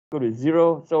equal to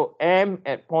 0. So m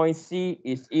at point C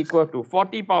is equal to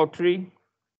 40 power 3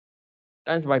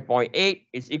 times by 0.8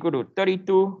 is equal to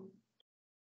 32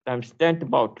 times 10 to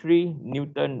the power 3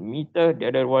 Newton meter. The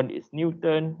other one is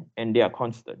Newton, and they are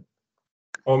constant.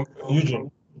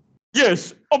 Eugene.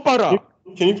 Yes, Opera.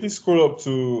 Can you please scroll up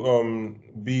to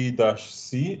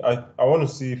B-C? I want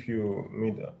to see if you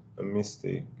made a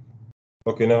mistake.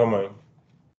 Okay, never mind.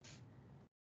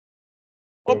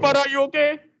 Opera, you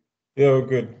okay? Yeah, we're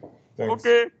good. Thanks.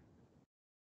 Okay.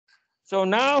 So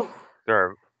now,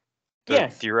 Sir, the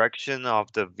yes. direction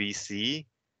of the VC,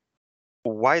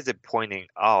 why is it pointing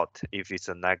out if it's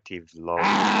a negative load?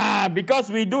 Because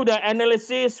we do the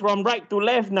analysis from right to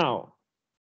left now.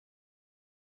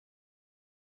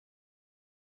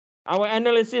 Our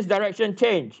analysis direction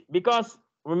changed because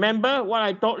remember what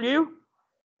I told you?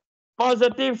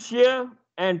 Positive shear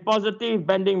and positive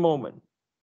bending moment.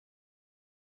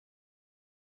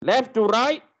 Left to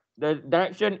right, the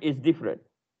direction is different.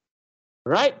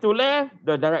 Right to left,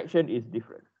 the direction is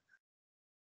different.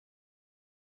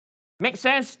 Make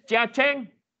sense, Chia Cheng?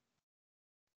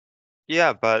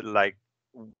 Yeah, but like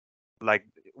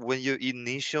when you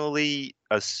initially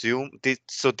assume this,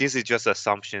 so this is just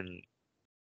assumption.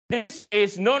 This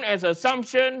is known as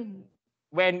assumption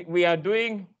when we are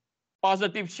doing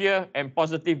positive shear and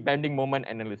positive bending moment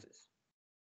analysis.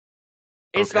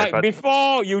 It's Okay, like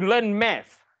before you learn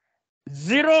math.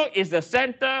 0 is the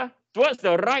center, towards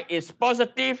the right is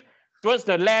positive, towards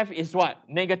the left is what?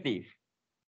 Negative.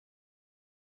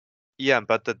 Yeah,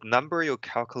 but the number you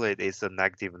calculate is a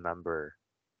negative number.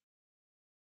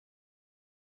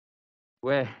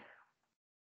 Where?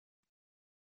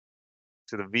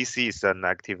 So the VC is a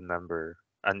negative number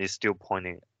and it's still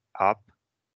pointing up.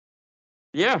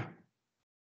 Yeah.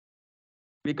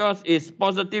 Because it's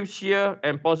positive shear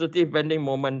and positive bending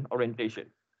moment orientation.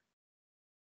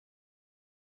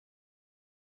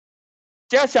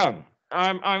 Jia Shang,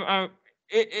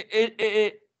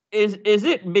 is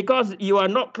it because you are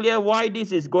not clear why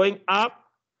this is going up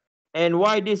and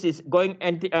why this is going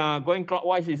going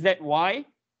clockwise? Is that why?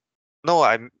 No,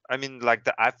 I mean like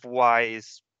the Fy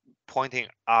is pointing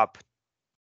up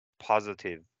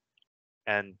positive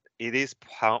and it is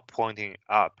pointing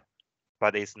up,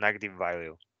 but it's negative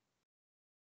value.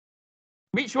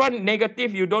 Which one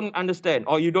negative you don't understand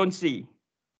or you don't see?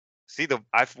 See the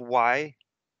Fy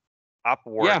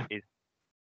upward is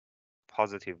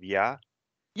positive, yeah?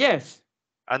 Yes.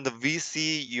 And the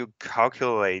VC you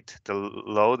calculate the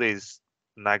load is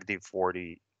negative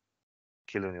 40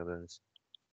 kilonewtons.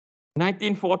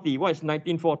 1940. What is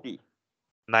 1940?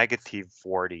 Negative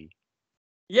 40.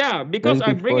 Yeah, because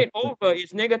I bring it over,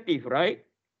 it's negative, right?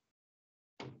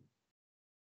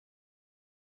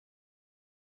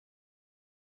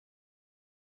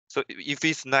 So if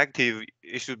it's negative,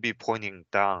 it should be pointing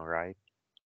down, right?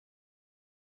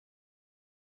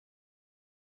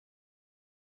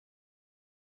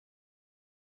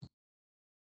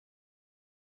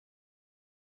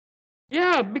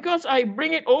 Yeah, because I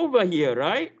bring it over here,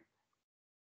 right?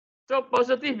 So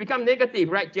positive become negative,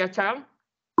 right, Jia Chang?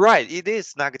 Right, it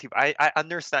is negative. I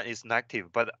understand it's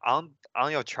negative, but on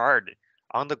your chart,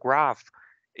 on the graph,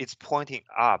 it's pointing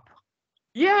up.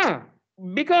 Yeah,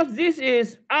 because this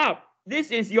is up.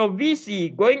 This is your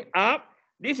VC going up.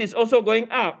 This is also going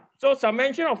up. So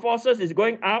summation of forces is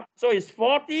going up. So it's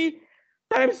 40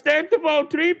 times 10 to the power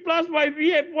 3 plus my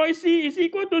V at point C is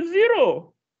equal to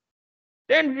 0.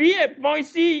 Then V at point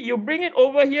C, you bring it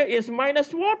over here is minus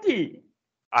 40.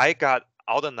 I got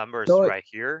all the numbers right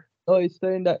here. No, it's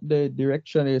saying that the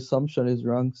direction assumption is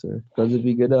wrong, sir. Because if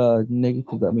you get a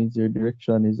negative, that means your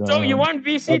direction is. So you want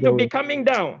VC to be coming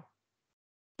down?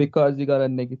 Because you got a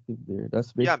negative there.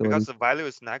 That's basically. Yeah, because the value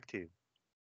is negative.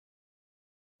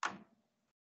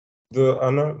 The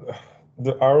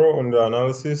arrow on the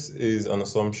analysis is an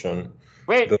assumption.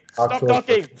 Wait, stop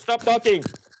talking. Stop talking.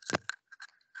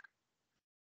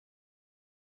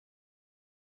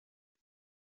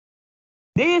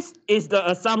 This is the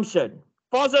assumption.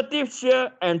 Positive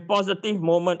shear and positive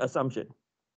moment assumption.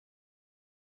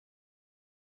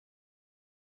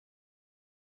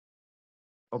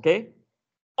 Okay?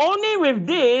 Only with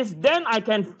this, then I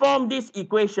can form this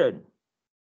equation.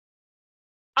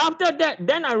 After that,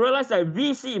 then I realize that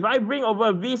VC, if I bring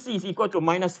over VC is equal to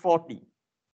minus 40.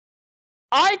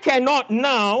 I cannot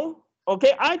now,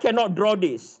 okay, I cannot draw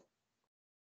this.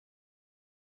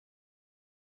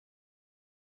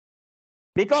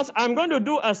 Because I'm going to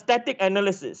do a static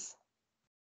analysis.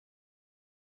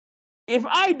 If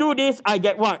I do this, I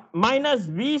get what? Minus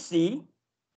VC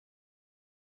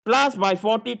plus by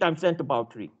 40 times 10 to the power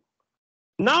 3.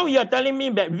 Now you're telling me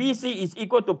that VC is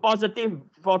equal to positive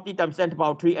 40 times 10 to the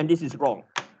power 3, and this is wrong.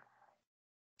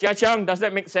 Jia Chang, does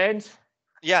that make sense?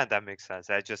 Yeah, that makes sense.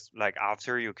 I just like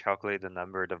after you calculate the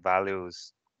number, the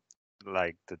values,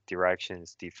 like the direction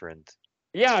is different.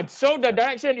 Yeah, so the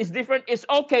direction is different. It's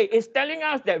okay. It's telling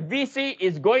us that VC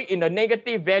is going in the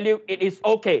negative value. It is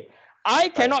okay. I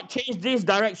cannot change this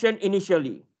direction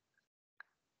initially.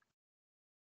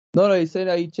 No, you said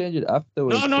that you change it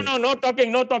afterwards. No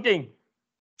talking.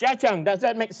 Jia Chang, does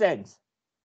that make sense?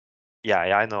 Yeah,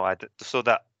 I know. So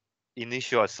the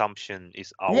initial assumption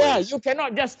is always. Yeah, you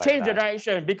cannot just like change the that.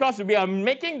 direction because we are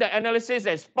making the analysis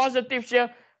as positive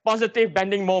shear, positive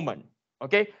bending moment.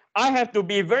 Okay, I have to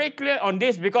be very clear on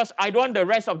this because I don't want the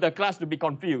rest of the class to be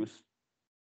confused.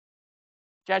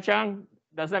 Jia Chang,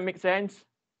 does that make sense?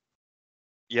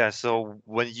 Yeah, so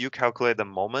when you calculate the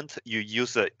moment, you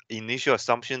use the initial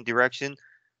assumption direction.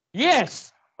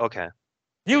 Yes. Okay.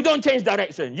 You don't change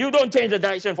direction. You don't change the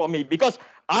direction for me because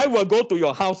I will go to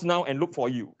your house now and look for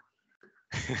you.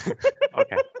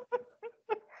 Okay.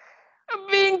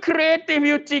 Being creative,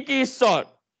 you cheeky sort.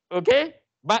 Okay?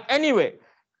 But anyway,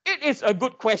 it is a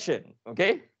good question.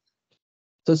 Okay?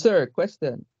 So, sir,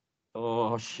 question.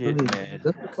 Oh, shit, Please, man.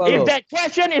 just to follow If up. that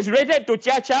question is related to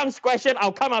Jia Chang's question,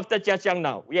 I'll come after Jia Chang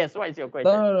now. Yes, what is your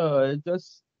question? No. It's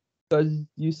just because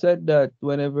you said that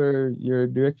whenever your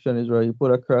direction is right, you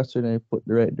put a cross and you put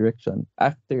the right direction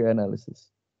after your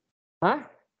analysis. Huh?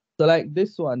 So, like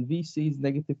this one, VC is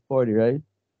negative 40, right?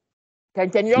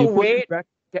 Can you all put wait?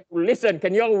 Listen,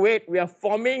 can you all wait? We are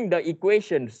forming the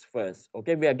equations first.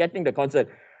 Okay, we are getting the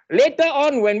concept. Later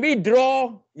on, when we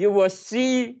draw, you will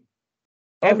see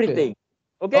everything.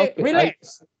 Okay,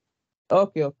 relax.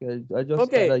 Okay. I just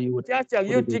thought that you would. Jia Chang, put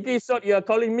you it in. cheeky sort, you are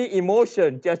calling me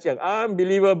emotion. Jia Chang,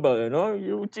 unbelievable, you know,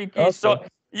 you cheeky Okay. sort.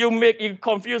 You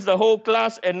confuse the whole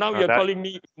class, and now you're calling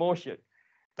me emotion.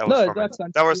 That was for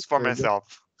that was for confusing.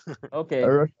 myself. Okay.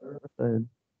 Rushed.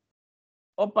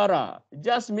 Opera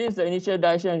just means the initial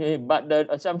direction, but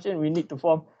the assumption we need to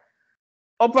form.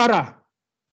 Opera,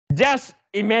 just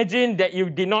imagine that you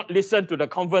did not listen to the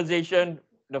conversation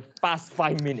the past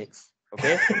 5 minutes.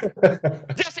 Okay,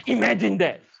 just imagine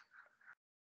that.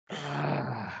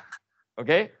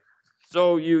 Okay,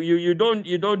 so you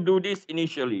don't do this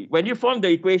initially. When you form the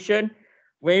equation,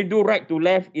 when you do right to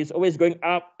left, it's always going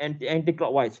up and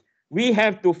anti-clockwise. We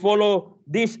have to follow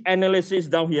this analysis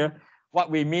down here. What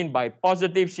we mean by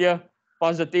positive shear,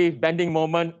 positive bending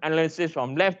moment analysis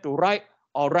from left to right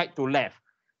or right to left.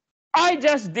 I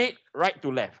just did right to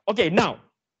left. Okay, now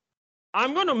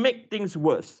I'm going to make things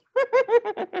worse.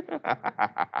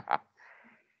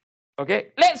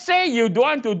 Okay, let's say you don't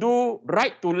want to do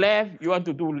right to left, you want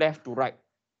to do left to right.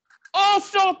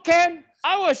 Also can,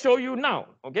 I will show you now.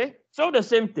 Okay, so the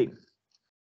same thing.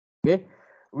 Okay,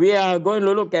 we are going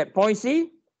to look at point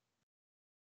C,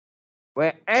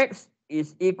 where x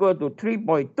is equal to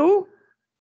 3.2,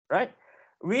 right?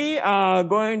 We are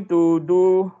going to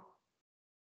do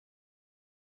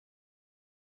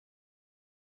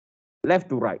left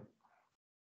to right.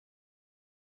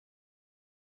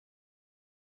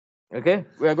 Okay,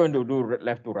 we are going to do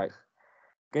left to right.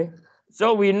 Okay,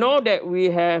 so we know that we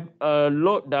have a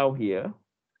load down here.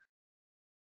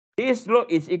 This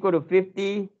load is equal to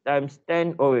 50 times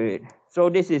 10. Oh, wait. So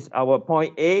this is our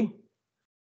point A,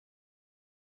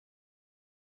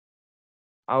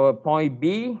 our point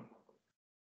B,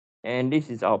 and this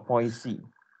is our point C.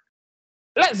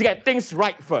 Let's get things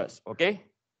right first, okay?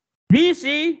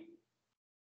 BC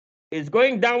is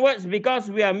going downwards because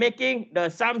we are making the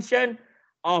assumption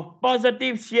of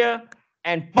positive shear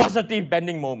and positive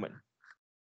bending moment.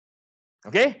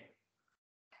 Okay?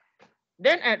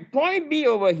 Then at point B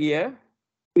over here,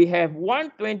 we have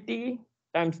 120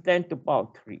 times 10 to the power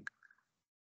 3.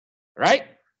 Right?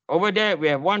 Over there, we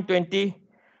have 120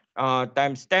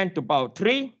 times 10 to the power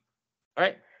 3.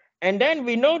 Right? And then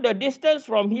we know the distance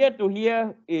from here to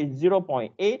here is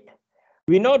 0.8.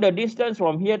 We know the distance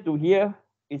from here to here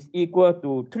is equal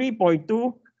to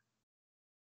 3.2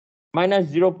 minus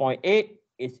 0.8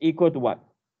 is equal to what?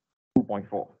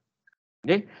 2.4.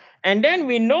 Okay. And then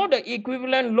we know the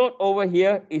equivalent load over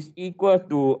here is equal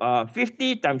to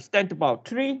 50 times 10 to the power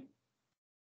 3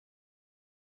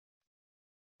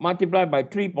 multiplied by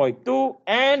 3.2,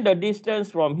 and the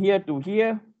distance from here to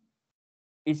here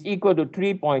is equal to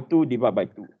 3.2 divided by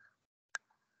 2.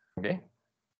 Okay.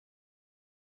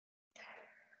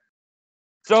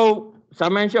 So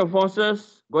summation of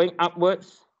forces going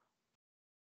upwards,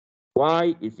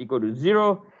 y is equal to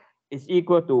 0 is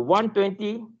equal to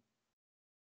 120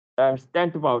 times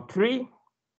 10 to the power 3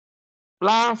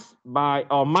 plus by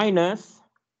or minus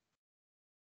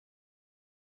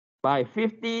by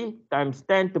 50 times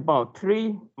 10 to the power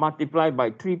 3 multiplied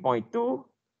by 3.2,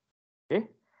 okay,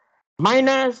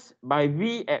 minus by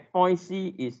V at point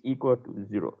C is equal to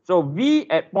 0. So V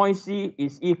at point C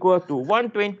is equal to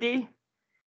 120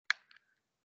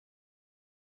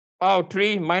 power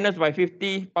 3 minus by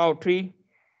 50 power 3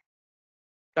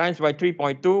 times by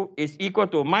 3.2 is equal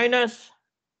to minus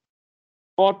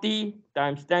 40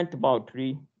 times 10 to the power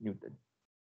 3 Newton.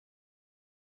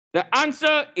 The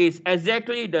answer is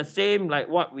exactly the same like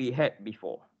what we had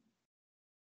before.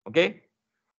 Okay?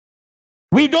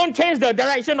 We don't change the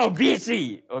direction of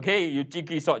VC. Okay? You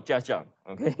cheeky sort chachang.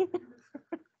 Okay?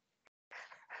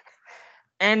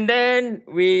 And then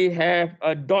we have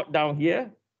a dot down here.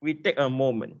 We take a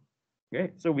moment.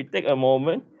 Okay? So we take a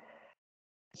moment.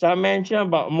 So I mentioned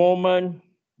about moment,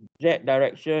 Z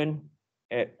direction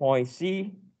at point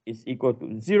C is equal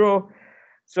to 0.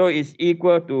 So it's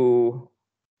equal to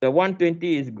the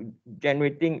 120 is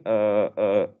generating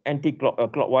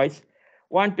anti-clockwise.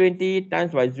 120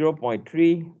 times by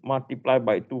 0.3 multiplied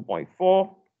by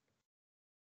 2.4.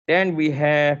 Then we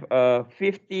have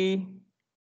 50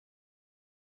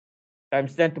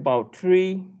 times 10 to the power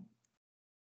 3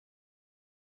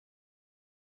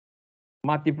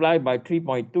 multiplied by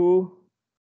 3.2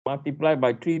 multiplied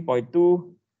by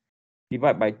 3.2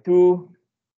 divided by 2,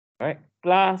 right?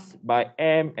 Plus by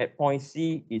M at point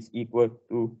C is equal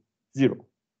to 0.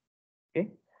 Okay,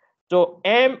 so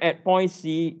M at point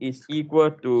C is equal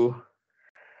to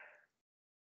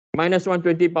minus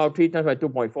 120 power 3 times by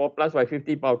 2.4 plus by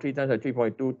 50 power 3 times by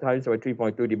 3.2 times by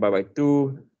 3.2 divided by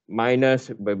 2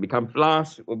 minus will become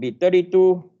plus will be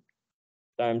 32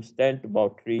 times 10 to the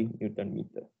power 3 Newton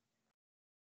meter.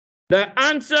 The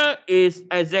answer is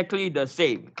exactly the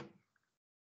same.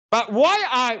 But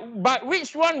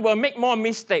which one will make more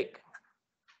mistake?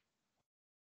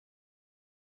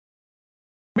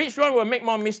 Which one will make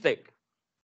more mistake?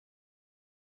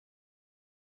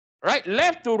 Right,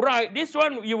 left to right, this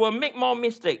one you will make more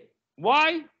mistake.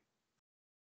 Why?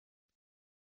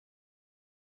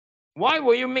 Why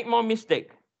will you make more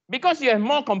mistake? Because you have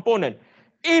more component.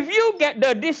 If you get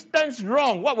the distance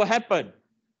wrong, what will happen?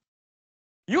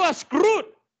 You are screwed.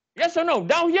 Yes or no?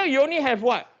 Down here, you only have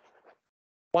what?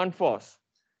 One force.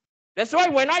 That's why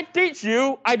when I teach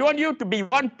you, I don't want you to be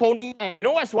one pony egg. You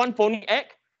know what's one pony egg?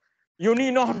 You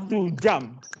need not to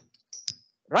jump.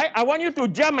 Right? I want you to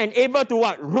jump and able to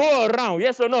what? Roll around.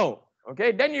 Yes or no?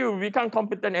 Okay, then you become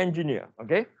competent engineer.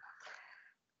 Okay.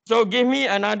 So give me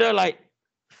another like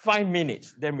 5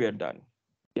 minutes, then we are done.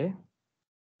 Okay.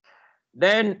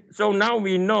 Then, so now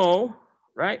we know,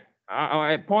 right?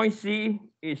 At point C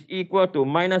is equal to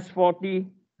minus 40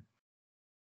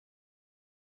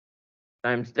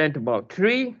 times 10 to the power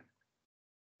 3.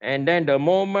 And then the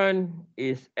moment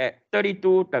is at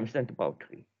 32 times 10 to the power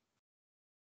 3.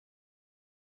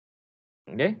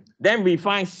 Okay. Then we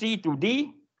find C to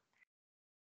D.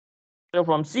 So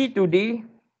from C to D,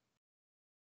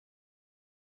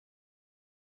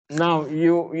 now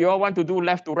you all want to do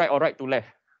left to right or right to left?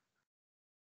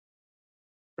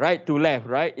 Right to left,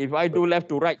 right? If I do left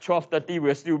to right, 12:30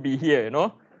 we'll still be here, you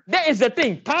know? That is the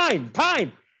thing, time.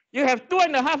 You have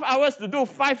 2.5 hours to do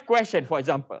 5 questions, for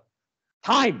example.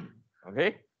 Time,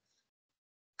 okay?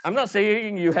 I'm not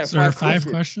saying you have So there are 5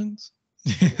 5 questions?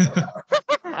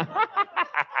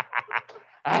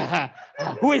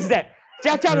 Who is that?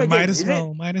 Chia-Chang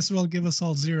again, might as well give us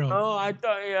all 0. Oh, I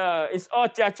thought, yeah, it's all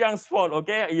Chia-Chang's fault,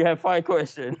 okay? You have 5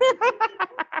 questions.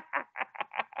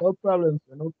 No problem,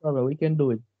 sir. No problem. We can do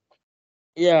it.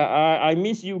 Yeah, I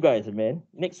miss you guys, man.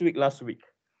 Next week, last week.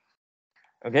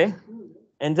 Okay?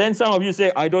 And then some of you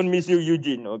say, I don't miss you,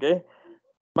 Eugene, okay?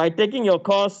 By taking your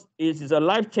course, it is a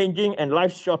life-changing and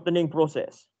life-shortening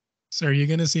process. Sir, you're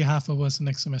going to see half of us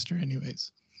next semester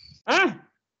anyways. Huh?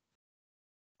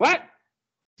 What?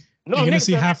 No, you're going to next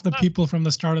see half semester, the people from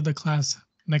the start of the class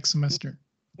next semester.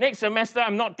 Next semester,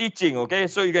 I'm not teaching, okay?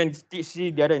 So you can see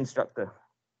the other instructor.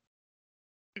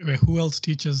 Wait, who else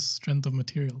teaches strength of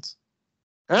materials?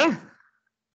 Huh?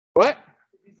 What?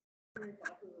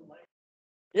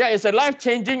 Yeah, it's a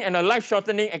life-changing and a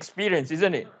life-shortening experience,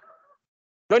 isn't it?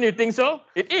 Don't you think so?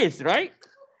 It is, right?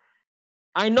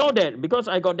 I know that because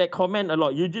I got that comment a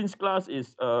lot. Eugene's class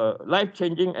is a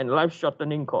life-changing and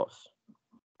life-shortening course.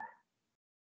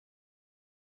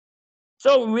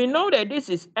 So we know that this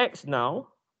is X now,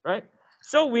 right?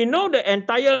 So we know the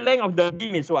entire length of the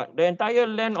beam is what? The entire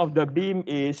length of the beam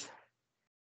is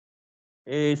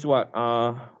what?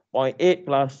 0.8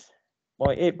 plus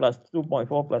 0.8 plus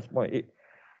 2.4 plus 0.8.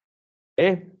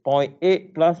 Okay,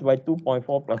 0.8 plus by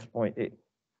 2.4 plus 0.8.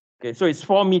 Okay, so it's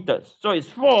 4 meters. So it's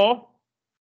 4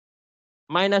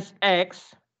 minus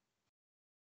X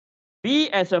V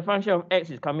as a function of x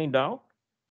is coming down.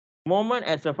 Moment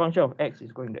as a function of x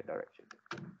is going that direction.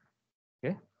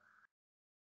 Okay.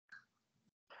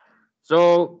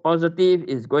 So positive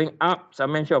is going up.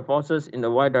 Summation of forces in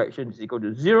the y direction is equal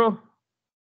to 0.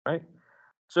 Right?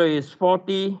 So it's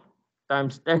 40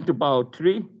 times 10 to the power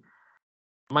 3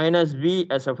 minus v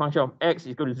as a function of x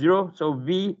is equal to 0. So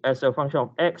v as a function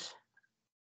of x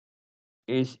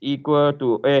is equal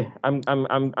to I'm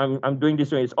doing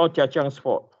this one. It's all Chia Chang's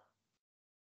fault.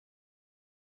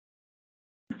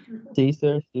 See,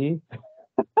 sir, see.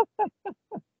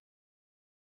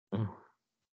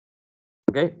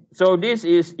 Okay, so this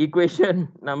is equation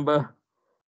number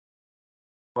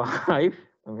 5.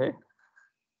 Okay.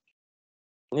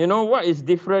 You know what is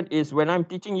different is when I'm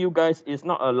teaching you guys, it's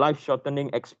not a life shortening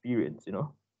experience, you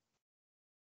know.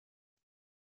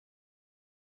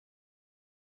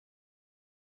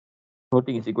 Whole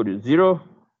thing is equal to 0.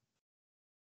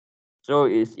 So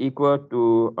it's equal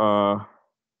to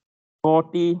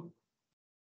 40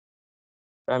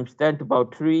 times 10 to the power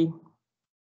 3,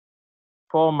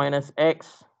 4 minus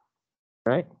x,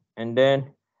 right? And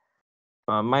then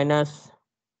minus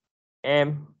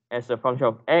m as a function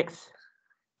of x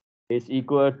is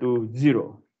equal to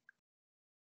 0.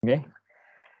 Okay.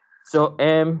 So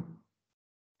m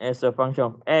as a function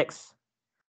of x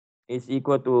is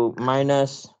equal to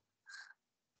minus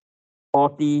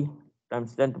 40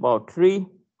 times 10 to the power 3,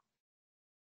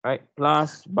 right?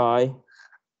 Plus by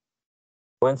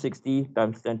 160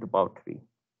 times 10 to the power 3.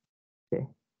 Okay.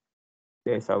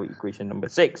 There's our equation number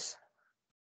 6.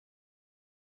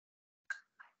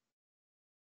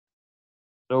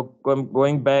 So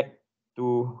going back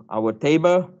to our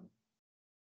table.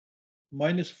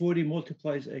 Minus 40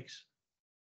 multiplies x.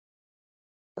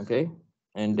 Okay.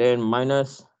 And then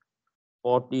minus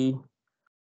 40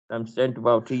 times 10 to the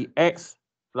power 3x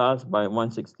plus by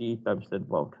 160 times 10 to the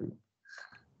power 3.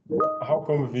 How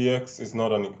come Vx is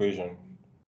not an equation?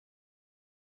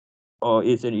 Or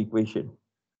it's an equation.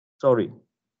 Sorry.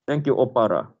 Thank you,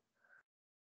 Opara.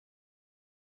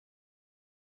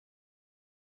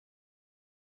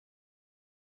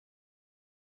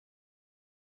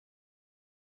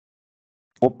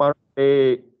 Opara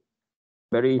pay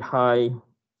very high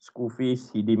school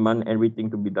fees. He demand everything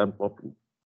to be done properly.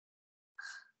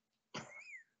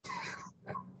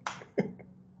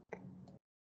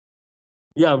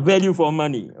 Yeah, value for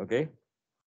money, okay?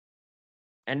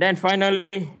 And then finally,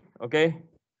 okay,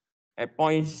 at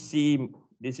point C,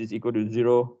 this is equal to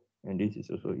 0, and this is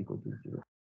also equal to 0.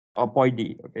 Or point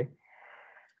D, okay?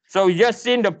 So you just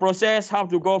seen the process, how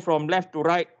to go from left to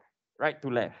right, right to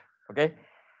left, okay?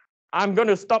 I'm going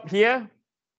to stop here.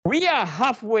 We are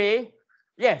halfway.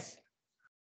 Yes.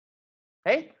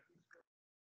 Hey?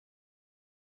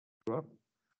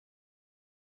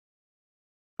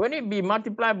 When it be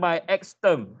multiplied by x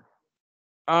term,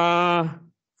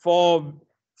 for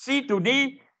C to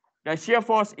D, the shear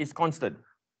force is constant.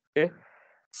 Okay.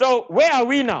 So where are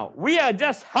we now? We are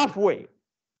just halfway.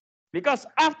 Because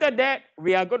after that,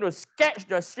 we are going to sketch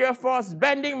the shear force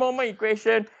bending moment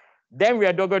equation. Then we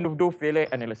are going to do failure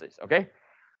analysis. Okay.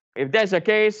 If that's the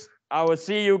case, I will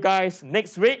see you guys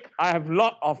next week. I have a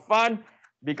lot of fun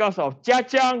because of Chia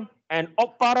Chang and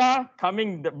Opara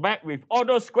coming back with all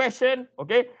those questions.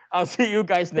 Okay. I'll see you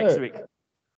guys next week.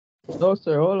 No,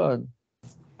 sir, hold on.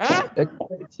 Huh?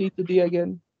 Explain C to D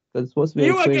again. Because it's supposed to be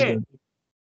You equation. again.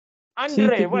 C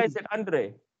Andre, to why D. is it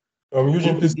Andre?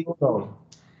 Eugene, please slow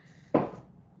down.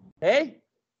 Hey?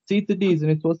 C to D, isn't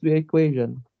it supposed to be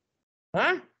equation?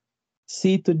 Huh?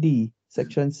 C to D,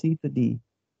 section C to D.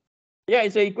 Yeah,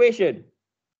 it's an equation.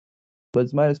 But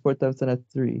it's minus 4 times 10 to the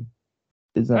 3.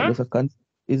 It's not just a constant.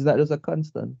 It's not just a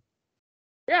constant.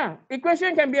 Yeah,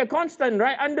 equation can be a constant,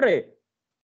 right, Andre?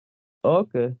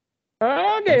 Okay.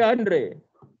 Okay, Andre.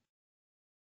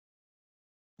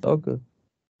 Okay.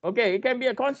 Okay, it can be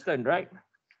a constant, right?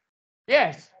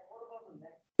 Yes.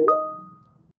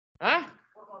 Huh?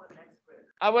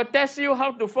 I will test you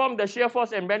how to form the shear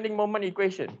force and bending moment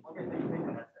equation.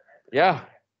 Yeah.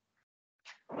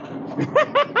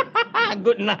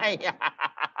 Good night.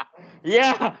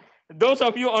 Yeah. Those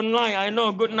of you online, I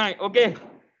know. Good night. Okay.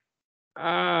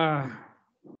 I'm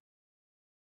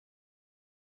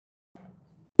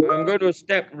going to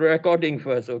step recording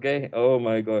first, okay? Oh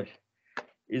my gosh.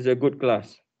 It's a good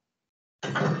class.